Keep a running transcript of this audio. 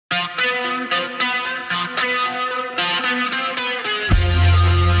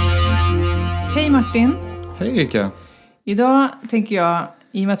Martin. Hej Erika. Idag tänker jag,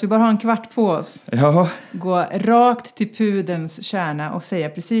 i och med att vi bara har en kvart på oss, gå rakt till pudelns kärna och säga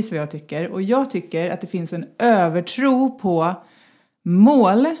precis vad jag tycker. Och jag tycker att det finns en övertro på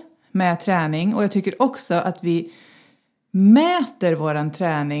mål med träning. Och jag tycker också att vi mäter våran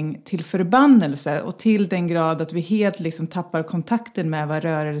träning till förbannelse och till den grad att vi helt liksom tappar kontakten med vad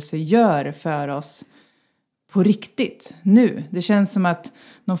rörelse gör för oss på riktigt nu. Det känns som att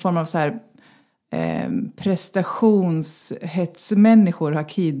någon form av så här prestationshetsmänniskor har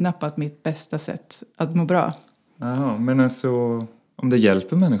kidnappat mitt bästa sätt att må bra. Jaha, men alltså om det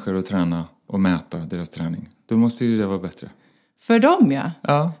hjälper människor att träna och mäta deras träning, då måste ju det vara bättre. För dem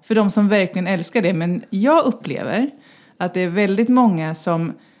ja. För de som verkligen älskar det. Men jag upplever att det är väldigt många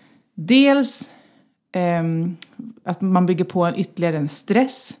som dels att man bygger på ytterligare en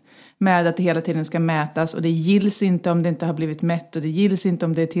stress med att det hela tiden ska mätas, och det gills inte om det inte har blivit mätt, och det gills inte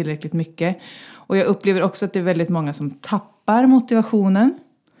om det är tillräckligt mycket. Och jag upplever också att det är väldigt många som tappar motivationen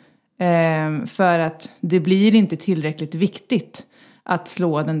för att det blir inte tillräckligt viktigt att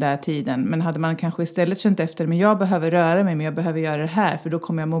slå den där tiden. Men hade man kanske istället känt efter, men jag behöver röra mig, men jag behöver göra det här, för då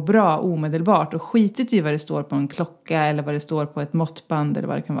kommer jag må bra omedelbart, och skitit i vad det står på en klocka eller vad det står på ett måttband eller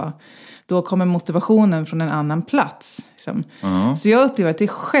vad det kan vara. Då kommer motivationen från en annan plats. Liksom. Uh-huh. Så jag upplever att det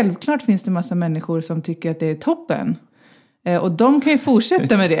självklart finns det massa människor som tycker att det är toppen. Och de kan ju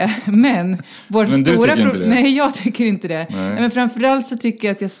fortsätta med det. Men men du tycker inte det? Nej, jag tycker inte det. Men framförallt så tycker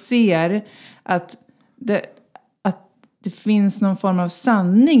jag att jag ser att det finns någon form av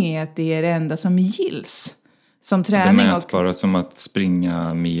sanning i att det är det enda som gills. Som träning. Det mätbara som att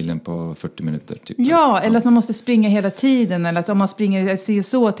springa milen på 40 minuter. Typ. Ja, eller att man måste springa hela tiden. Eller att om man springer i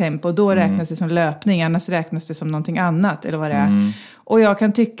så tempo, då räknas det som löpning. Annars räknas det som någonting annat. Eller vad det är. Och jag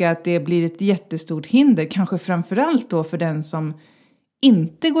kan tycka att det blir ett jättestort hinder. Kanske framförallt då för den som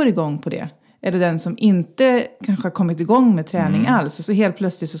inte går igång på det. Eller den som inte kanske har kommit igång med träning alls. Och så helt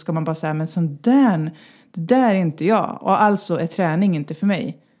plötsligt så ska man bara säga, men det där är inte jag. Och alltså är träning inte för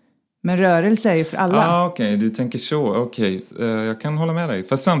mig. Men rörelse är ju för alla. Okej, du tänker så. Okej, jag kan hålla med dig.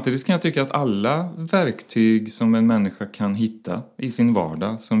 Fast samtidigt kan jag tycka att alla verktyg som en människa kan hitta i sin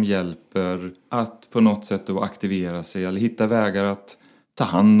vardag, som hjälper att på något sätt då aktivera sig eller hitta vägar att ta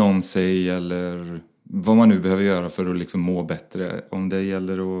hand om sig, eller vad man nu behöver göra för att liksom må bättre. Om det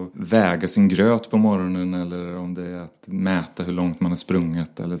gäller att väga sin gröt på morgonen, eller om det är att mäta hur långt man har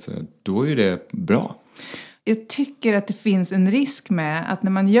sprungit eller så, då är det bra. Jag tycker att det finns en risk med att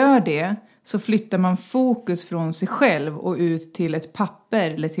när man gör det så flyttar man fokus från sig själv och ut till ett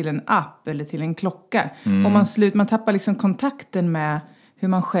papper eller till en app eller till en klocka. Och man tappar liksom kontakten med hur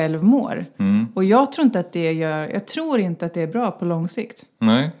man själv mår. Och jag tror inte att det är bra på lång sikt.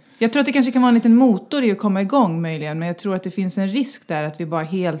 Nej. Jag tror att det kanske kan vara en liten motor i att komma igång möjligen, men jag tror att det finns en risk där att vi bara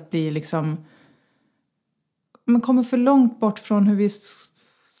helt blir liksom, man kommer för långt bort från hur vi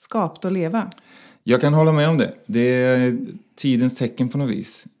skapat och leva. Jag kan hålla med om det. Det är tidens tecken på något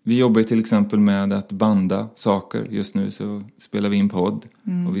vis. Vi jobbar till exempel med att banda saker. Just nu så spelar vi in podd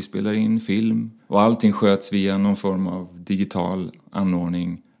och vi spelar in film. Och allting sköts via någon form av digital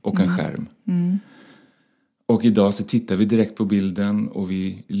anordning och en skärm. Och idag så tittar vi direkt på bilden och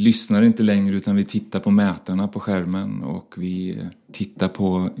vi lyssnar inte längre, utan vi tittar på mätarna på skärmen och vi tittar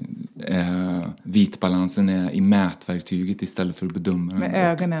på vitbalansen är i mätverktyget istället för att bedöma den.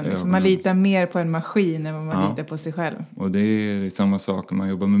 Med ögonen. Så man litar mer på en maskin än vad man litar på sig själv. Och det är samma sak. Om man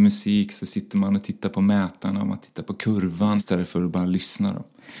jobbar med musik så sitter man och tittar på mätarna och man tittar på kurvan istället för att bara lyssna då.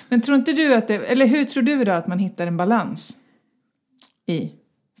 Men tror inte du eller hur tror du då att man hittar en balans i?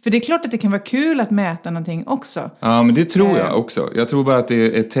 För det är klart att det kan vara kul att mäta någonting också. Ja, men det tror jag också. Jag tror bara att det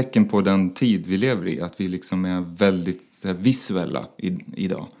är ett tecken på den tid vi lever i. Att vi liksom är väldigt visuella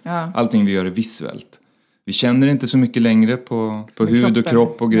idag. Ja. Allting vi gör är visuellt. Vi känner inte så mycket längre på hud och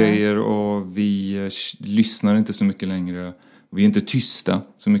kropp och grejer. Och vi lyssnar inte så mycket längre. Vi är inte tysta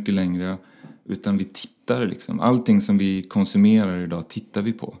så mycket längre. Utan vi tittar liksom. Allting som vi konsumerar idag tittar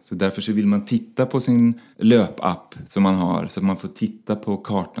vi på. Så därför så vill man titta på sin löpapp som man har. Så att man får titta på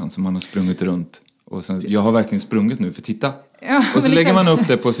kartan som man har sprungit runt. Och sen, jag har verkligen sprungit nu för titta. Ja, och så liksom lägger man upp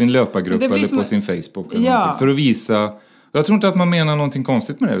det på sin löpargrupp eller på sin Facebook. Eller för att visa. Jag tror inte att man menar någonting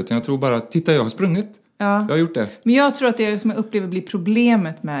konstigt med det. Utan jag tror bara, titta jag har sprungit. Ja. Jag har gjort det. Men jag tror att det som jag upplever blir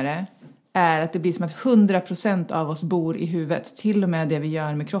problemet med det är att det blir som att 100% av oss bor i huvudet. Till och med det vi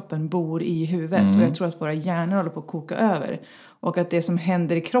gör med kroppen bor i huvudet. Och jag tror att våra hjärnor håller på att koka över. Och att det som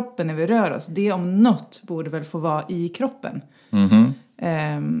händer i kroppen när vi rör oss, det om något borde väl få vara i kroppen.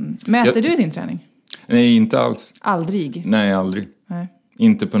 Mäter du din träning? Nej, inte alls. Aldrig? Nej, aldrig. Nej.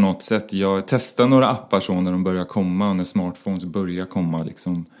 Inte på något sätt. Jag testar några appar så när de börjar komma. När smartphones börjar komma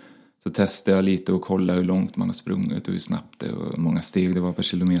liksom. Så testade jag lite och kollade hur långt man har sprungit och hur snabbt det och hur många steg det var per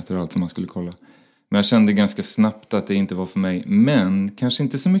kilometer och allt som man skulle kolla. Men jag kände ganska snabbt att det inte var för mig. Men kanske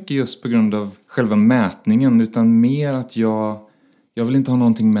inte så mycket just på grund av själva mätningen, utan mer att jag vill inte ha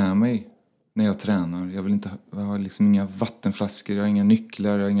någonting med mig när jag tränar. Jag har liksom inga vattenflaskor, jag har inga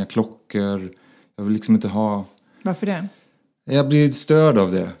nycklar, jag har inga klockor. Jag vill liksom inte ha... Varför det? Jag blir störd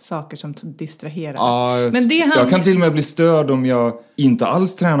av det. Saker som distraherar. Ja, jag kan till och med bli störd om jag inte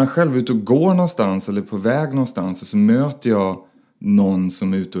alls tränar själv, ut och går någonstans eller på väg någonstans och så möter jag någon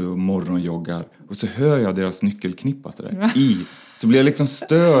som är ute och morgonjoggar och så hör jag deras nyckelknippa där i. Så blir jag liksom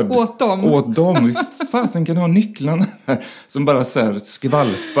störd åt dem. Fasen kan ha nycklarna här som bara så här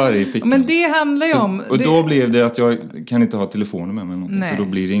skvalpar i fickan. Men det handlar ju om... Och då blev det att jag kan inte ha telefonen med mig någonting. Så då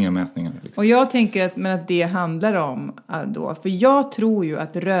blir det inga mätningar. Liksom. Och jag tänker att det handlar om då. För jag tror ju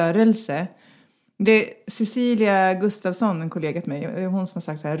att rörelse... Det är Cecilia Gustafsson, en kollega till mig. Hon som har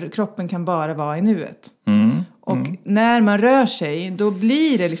sagt så här, kroppen kan bara vara i nuet. Och när man rör sig, då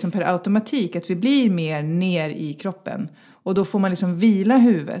blir det liksom per automatik att vi blir mer ner i kroppen. Och då får man liksom vila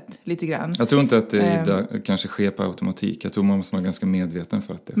huvudet lite grann. Jag tror inte att det kanske sker på automatik. Jag tror man måste vara ganska medveten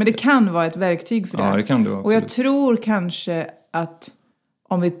för att det sker. Men det kan vara ett verktyg för det. Ja, det kan det vara. Och jag tror kanske att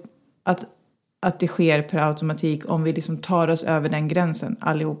att det sker per automatik om vi liksom tar oss över den gränsen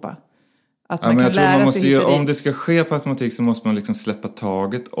allihopa. Att man kan jag tror man måste om det ska ske på automatik så måste man liksom släppa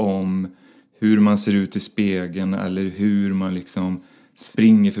taget om hur man ser ut i spegeln eller hur man liksom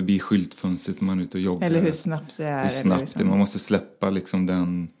springer förbi skyltfönstret när man är ute och joggar. Eller hur snabbt det är. Hur snabbt liksom. Man måste släppa liksom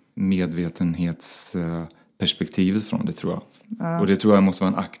den medvetenhetsperspektivet från det, tror jag. Ja. Och det tror jag måste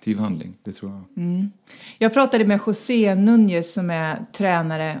vara en aktiv handling. Det tror jag. Jag pratade med José Núñez som är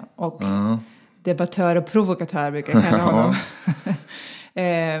tränare och debattör och provokatör brukar jag kalla honom.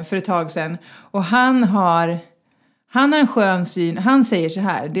 För ett tag sedan. Och han har en skön syn. Han säger så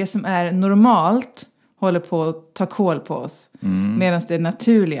här: det som är normalt håller på att ta koll på oss. Medan det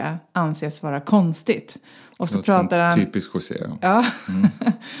naturliga anses vara konstigt. Och så pratar han... Typisk José. Ja.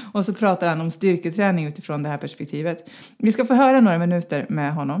 Och så pratar han om styrketräning utifrån det här perspektivet. Vi ska få höra några minuter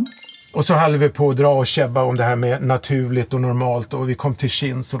med honom. Och så höll vi på att dra och käbba om det här med naturligt och normalt. Och vi kom till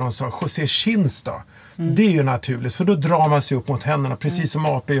chins och de sa, José, chins då? Det är ju naturligt, för då drar man sig upp mot händerna, precis som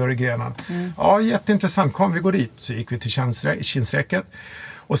AP gör i grenen. Ja, jätteintressant. Kom, vi går dit. Så gick vi till chinsräcket.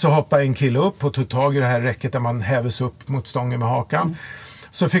 Och så hoppade en kille upp och tog tag i det här räcket där man hävs upp mot stången med hakan.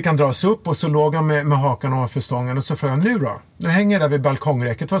 Så fick han dras upp och så låg han med hakan ovanför stången. Och så frågade han, nu då? Nu hänger jag där vid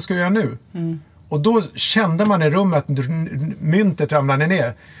balkongräcket, vad ska jag göra nu? Och då kände man i rummet att myntet ramlade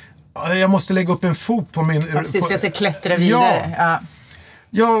ner. Jag måste lägga upp en fot på min... Ja, precis, för jag ska klättra vidare.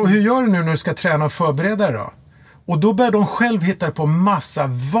 Ja, och hur gör du nu när du ska träna och förbereda dig då? Och då började de själv hitta på massa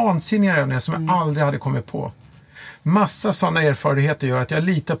vansinniga övningar som jag aldrig hade kommit på. Massa sådana erfarenheter gör att jag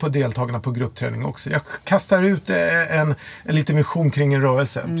litar på deltagarna på gruppträning också. Jag kastar ut en liten vision kring en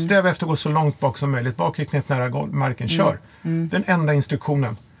rörelse. Sträva efter att gå så långt bak som möjligt. Bakre knät nära marken. Kör. Den enda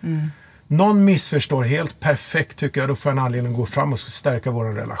instruktionen. Någon missförstår helt perfekt, tycker jag. Då får jag en anledning att gå fram och stärka vår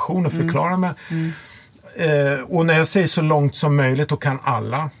relation och förklara mig. Och när jag säger så långt som möjligt, då kan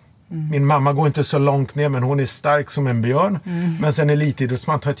alla. Min mamma går inte så långt ner, men hon är stark som en björn. Men sen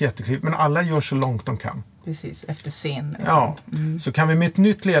elitidrottsman tar ett jättekliv. Men alla gör så långt de kan. Precis, efter sin. Ja, så kan vi med ett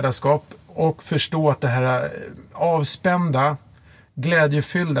nytt ledarskap och förstå att det här avspända,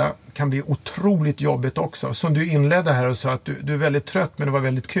 glädjefyllda kan bli otroligt jobbigt också. Som du inledde här och sa att du är väldigt trött, men det var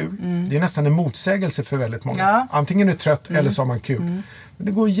väldigt kul. Det är nästan en motsägelse för väldigt många. Ja. Antingen är du trött eller så har man kul. Men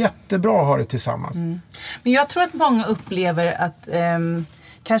det går jättebra att ha det tillsammans. Men jag tror att många upplever att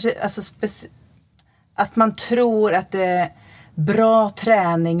kanske alltså att man tror att bra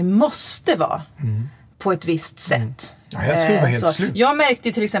träning måste vara på ett visst sätt. Ja, jag skulle vara helt slut. Jag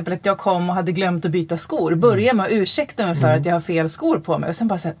märkte till exempel att jag kom och hade glömt att byta skor. Började med att ursäkta mig för att jag har fel skor på mig. Och sen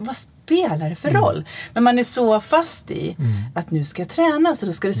bara så här, vad spelar det för roll? Men man är så fast i att nu ska jag träna, så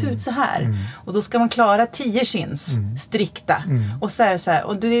då ska det se ut så här. Och då ska man klara 10 chins strikta. Och så här,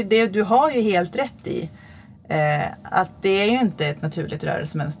 och du har ju helt rätt i att det är ju inte ett naturligt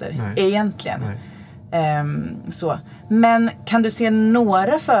rörelsemönster egentligen. Så. Men kan du se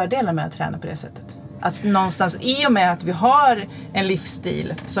några fördelar med att träna på det sättet? Att någonstans, i och med att vi har en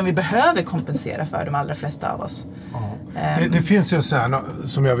livsstil som vi behöver kompensera för, de allra flesta av oss. Det finns ju så här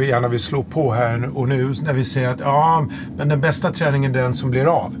som jag gärna vill slå på här och nu, när vi säger att men den bästa träningen är den som blir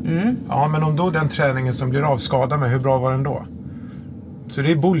av. Ja, men om då den träningen som blir av skadar mig, hur bra var den då? Så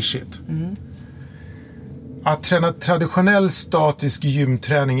det är bullshit. Att träna traditionell statisk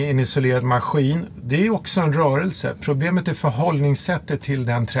gymträning i en isolerad maskin, det är också en rörelse. Problemet är förhållningssättet till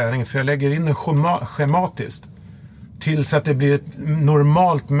den träningen, för jag lägger in den schematiskt. Tills att det blir ett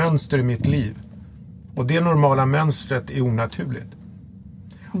normalt mönster i mitt liv. Och det normala mönstret är onaturligt.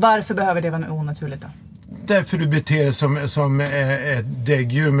 Varför behöver det vara onaturligt då? Därför du beter dig som ett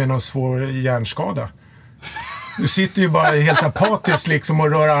däggdjur med någon svår hjärnskada. Du sitter ju bara helt apatiskt liksom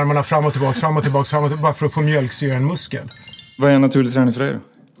och rör armarna fram och tillbaka bara för att få mjölksyra en muskel. Vad är en naturlig träning för dig då?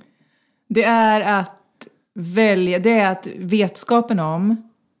 Det är att vetskapen om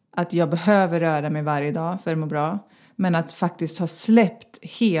att jag behöver röra mig varje dag för att må bra. Men att faktiskt ha släppt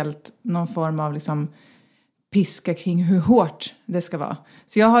helt någon form av liksom piska kring hur hårt det ska vara.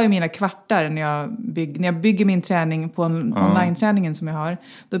 Så jag har ju mina kvartar när jag bygger min träning på online-träningen som jag har.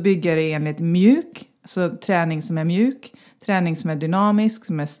 Då bygger jag det enligt mjuk. Så träning som är mjuk. Träning som är dynamisk,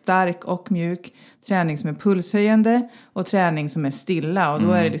 som är stark och mjuk. Träning som är pulshöjande. Och träning som är stilla. Och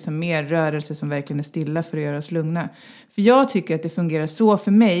då är det liksom mer rörelse som verkligen är stilla för att göra oss lugna. För jag tycker att det fungerar så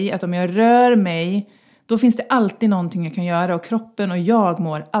för mig att om jag rör mig, då finns det alltid någonting jag kan göra. Och kroppen och jag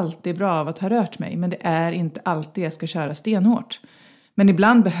mår alltid bra av att ha rört mig. Men det är inte alltid jag ska köra stenhårt. Men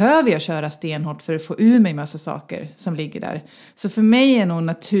ibland behöver jag köra stenhårt för att få ur mig massa saker som ligger där. Så för mig är nog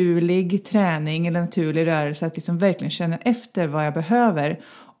naturlig träning eller naturlig rörelse att liksom verkligen känna efter vad jag behöver.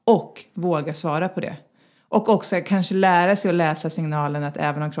 Och våga svara på det. Och också kanske lära sig att läsa signalen att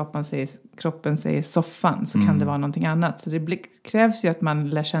även om kroppen säger soffan så kan det vara någonting annat. Så det krävs ju att man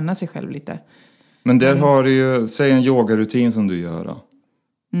lär känna sig själv lite. Men där har du ju, säg en yogarutin som du gör då.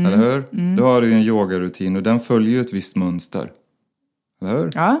 Eller hur? Då har du ju en yogarutin och den följer ju ett visst mönster. Eller hur?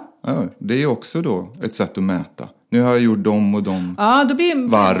 Ja. Det är ju också då ett sätt att mäta. Nu har jag gjort de och de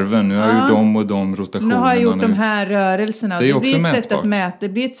varven. Nu har jag gjort de och de rotationerna. Nu har jag gjort de här rörelserna. Det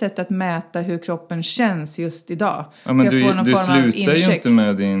blir ett sätt att mäta hur kroppen känns just idag. Ja, men du slutar ju inte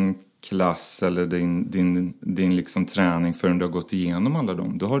med din klass eller din liksom träning förrän du har gått igenom alla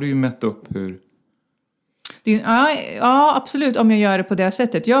dem. Då har du ju mätt upp hur... Ja, absolut. Om jag gör det på det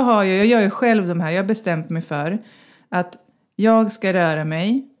sättet. Jag gör ju själv de här. Jag har bestämt mig för att jag ska röra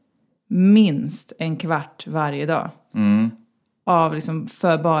mig minst en kvart varje dag. Av liksom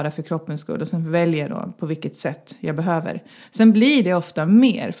bara för kroppens skull. Och sen väljer jag då på vilket sätt jag behöver. Sen blir det ofta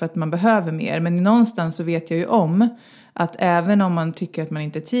mer för att man behöver mer. Men någonstans så vet jag ju om att även om man tycker att man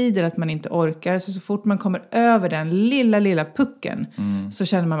inte har tid eller att man inte orkar. Så fort man kommer över den lilla pucken så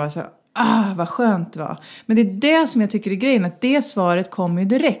känner man bara så vad skönt det var. Men det är det som jag tycker är grejen. Att det svaret kommer ju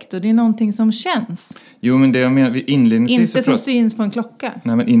direkt. Och det är någonting som känns. Jo, men det jag menar, inledningsvis... Inte som syns på en klocka.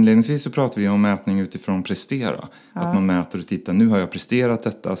 Nej, men inledningsvis så pratar vi om mätning utifrån prestera. Ja. Att man mäter och tittar. Nu har jag presterat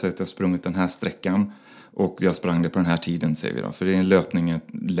detta. Så att jag har sprungit den här sträckan. Och jag sprang det på den här tiden, säger vi då. För det är en löpning ett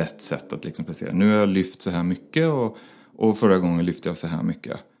lätt sätt att liksom prestera. Nu har jag lyft så här mycket. Och förra gången lyfte jag så här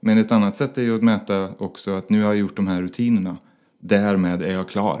mycket. Men ett annat sätt är ju att mäta också att nu har jag gjort de här rutinerna. Därmed är jag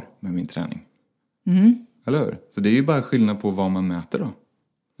klar med min träning. Eller hur? Så det är ju bara skillnad på vad man mäter då.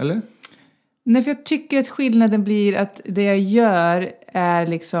 Eller? Nej, för jag tycker att skillnaden blir att det jag gör är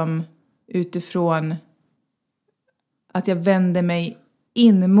liksom utifrån att jag vänder mig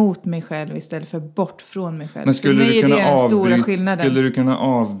in mot mig själv istället för bort från mig själv. Men skulle du kunna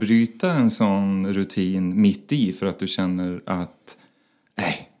avbryta en sån rutin mitt i för att du känner att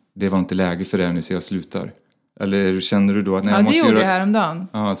det var inte läge för det nu så jag slutar? Eller känner du då att jag gjorde jag häromdagen.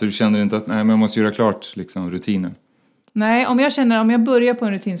 Ja, så du känner inte att men jag måste göra klart liksom rutinen? Nej, om jag börjar på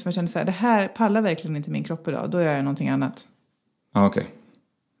en rutin som jag känner så här, det här pallar verkligen inte min kropp idag, då gör jag någonting annat. Okej.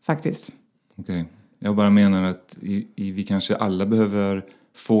 Faktiskt. Okej. Jag bara menar att vi kanske alla behöver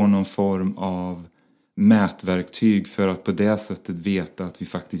få någon form av mätverktyg för att på det sättet veta att vi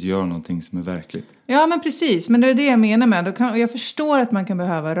faktiskt gör någonting som är verkligt. Ja, men precis. Men det är det jag menar med. Jag förstår att man kan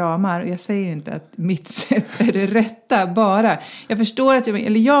behöva ramar. Och jag säger inte att mitt sätt är det rätta bara. Jag förstår att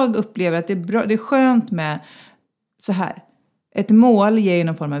jag upplever att det är bra, det är skönt med så här. Ett mål ger ju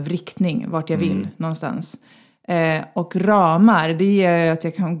någon form av riktning vart jag vill någonstans. Och ramar, det gör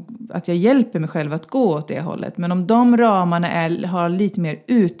att jag hjälper mig själv att gå åt det hållet. Men om de ramarna har lite mer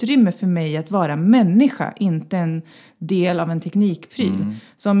utrymme för mig att vara människa, inte en del av en teknikpryl.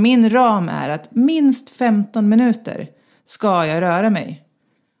 Så om min ram är att minst 15 minuter ska jag röra mig.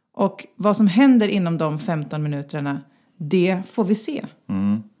 Och vad som händer inom de 15 minuterna, det får vi se.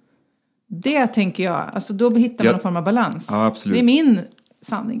 Det tänker jag, alltså då hittar man en form av balans. Ja, absolut. Det är min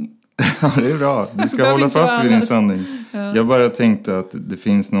sanning. Ja, det är bra. Du ska hålla fast vid din sanning. Ja. Jag bara tänkte att det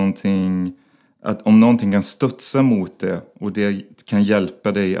finns någonting... Att om någonting kan studsa mot det och det kan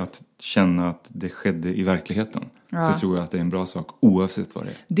hjälpa dig att känna att det skedde i verkligheten. Så tror jag att det är en bra sak oavsett vad det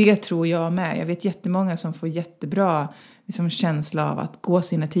är. Det tror jag med. Jag vet jättemånga som får jättebra liksom, känsla av att gå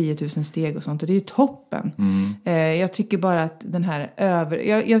sina 10 000 steg och sånt. Och det är ju toppen. Jag tycker bara att den här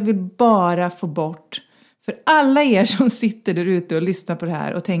jag vill bara få bort... För alla er som sitter där ute och lyssnar på det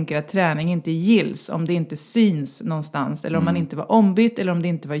här och tänker att träning inte gills om det inte syns någonstans. Eller om man inte var ombytt eller om det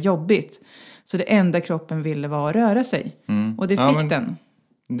inte var jobbigt. Så det enda kroppen ville var att röra sig. Och det fick den.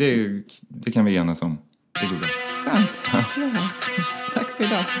 Det kan vi enas om. Det går bra. Skönt. Tack för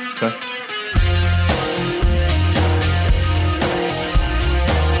idag. Tack.